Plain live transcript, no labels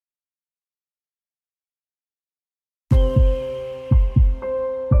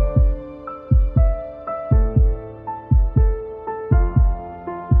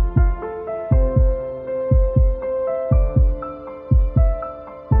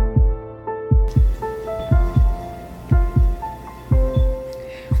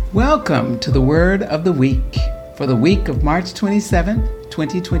Welcome to the Word of the Week for the week of March 27th,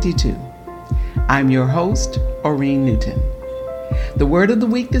 2022. I'm your host, Oreen Newton. The word of the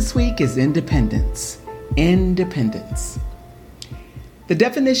week this week is independence. Independence. The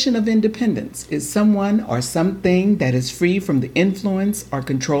definition of independence is someone or something that is free from the influence or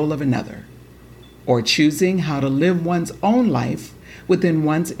control of another, or choosing how to live one's own life within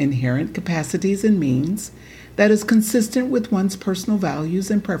one's inherent capacities and means that is consistent with one's personal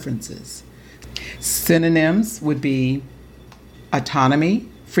values and preferences. Synonyms would be autonomy,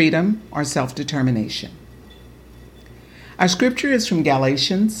 freedom, or self-determination. Our scripture is from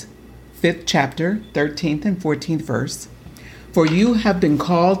Galatians 5th chapter, 13th and 14th verse. For you have been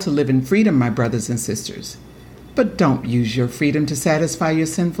called to live in freedom, my brothers and sisters, but don't use your freedom to satisfy your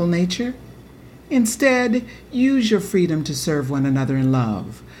sinful nature. Instead, use your freedom to serve one another in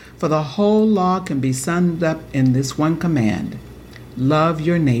love. For the whole law can be summed up in this one command: love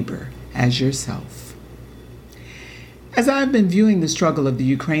your neighbor as yourself. As I've been viewing the struggle of the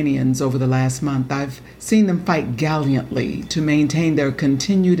Ukrainians over the last month, I've seen them fight gallantly to maintain their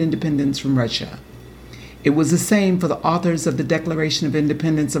continued independence from Russia. It was the same for the authors of the Declaration of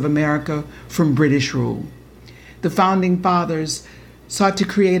Independence of America from British rule. The founding fathers sought to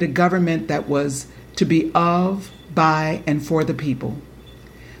create a government that was to be of, by, and for the people.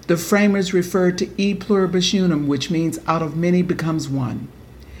 The framers referred to e pluribus unum, which means out of many becomes one.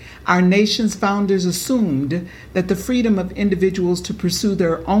 Our nation's founders assumed that the freedom of individuals to pursue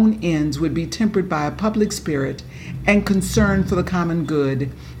their own ends would be tempered by a public spirit and concern for the common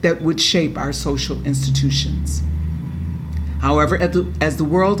good that would shape our social institutions. However, as the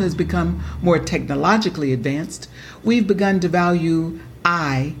world has become more technologically advanced, we've begun to value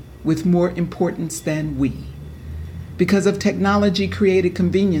I with more importance than we. Because of technology-created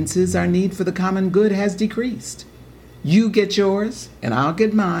conveniences, our need for the common good has decreased. You get yours, and I'll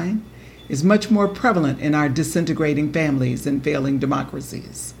get mine is much more prevalent in our disintegrating families and failing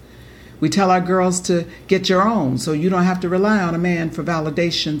democracies. We tell our girls to get your own so you don't have to rely on a man for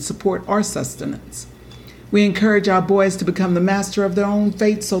validation, support, or sustenance. We encourage our boys to become the master of their own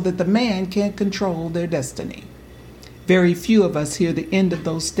fate so that the man can't control their destiny. Very few of us hear the end of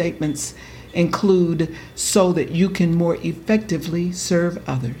those statements include so that you can more effectively serve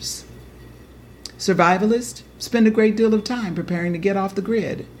others. Survivalists spend a great deal of time preparing to get off the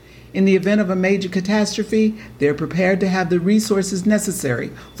grid. In the event of a major catastrophe, they're prepared to have the resources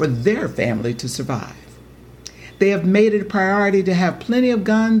necessary for their family to survive. They have made it a priority to have plenty of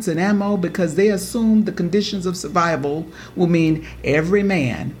guns and ammo because they assume the conditions of survival will mean every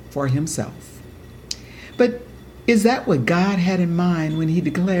man for himself. But is that what God had in mind when he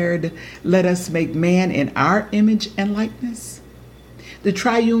declared, "Let us make man in our image and likeness"? The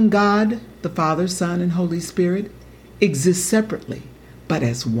triune God, the Father, Son, and Holy Spirit, exists separately, but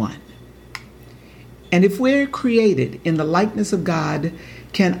as one. And if we're created in the likeness of God,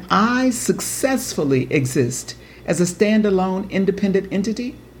 can I successfully exist as a standalone, independent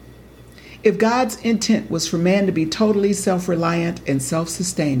entity? If God's intent was for man to be totally self-reliant and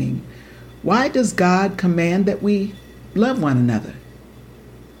self-sustaining, why does God command that we love one another?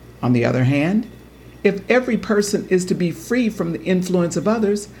 On the other hand, if every person is to be free from the influence of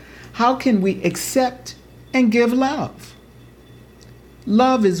others, how can we accept and give love?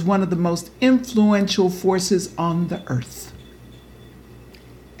 Love is one of the most influential forces on the earth.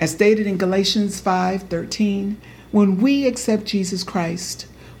 As stated in Galatians 5:13, when we accept Jesus Christ,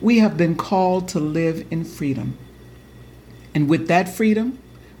 we have been called to live in freedom. And with that freedom,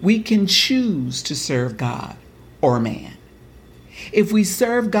 we can choose to serve God or man. If we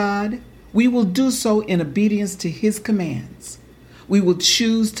serve God, we will do so in obedience to his commands. We will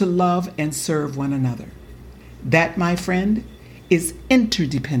choose to love and serve one another. That, my friend, is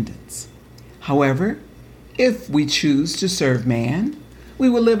interdependence. However, if we choose to serve man, we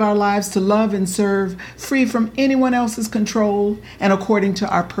will live our lives to love and serve free from anyone else's control and according to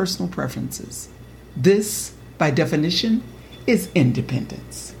our personal preferences. This, by definition, is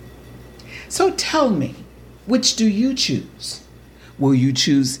independence. So tell me, which do you choose? Will you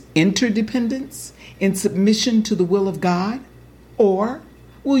choose interdependence in submission to the will of God? Or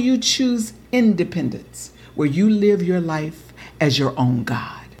will you choose independence, where you live your life as your own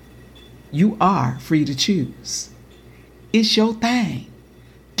God? You are free to choose. It's your thing.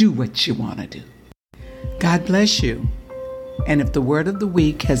 Do what you want to do. God bless you. And if the word of the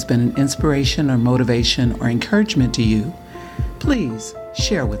week has been an inspiration or motivation or encouragement to you, please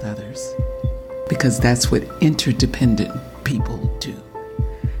share with others, because that's what interdependent people do.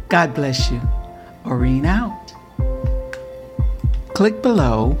 God bless you. Oreen out. Click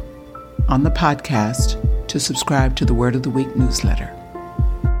below on the podcast to subscribe to the Word of the Week newsletter.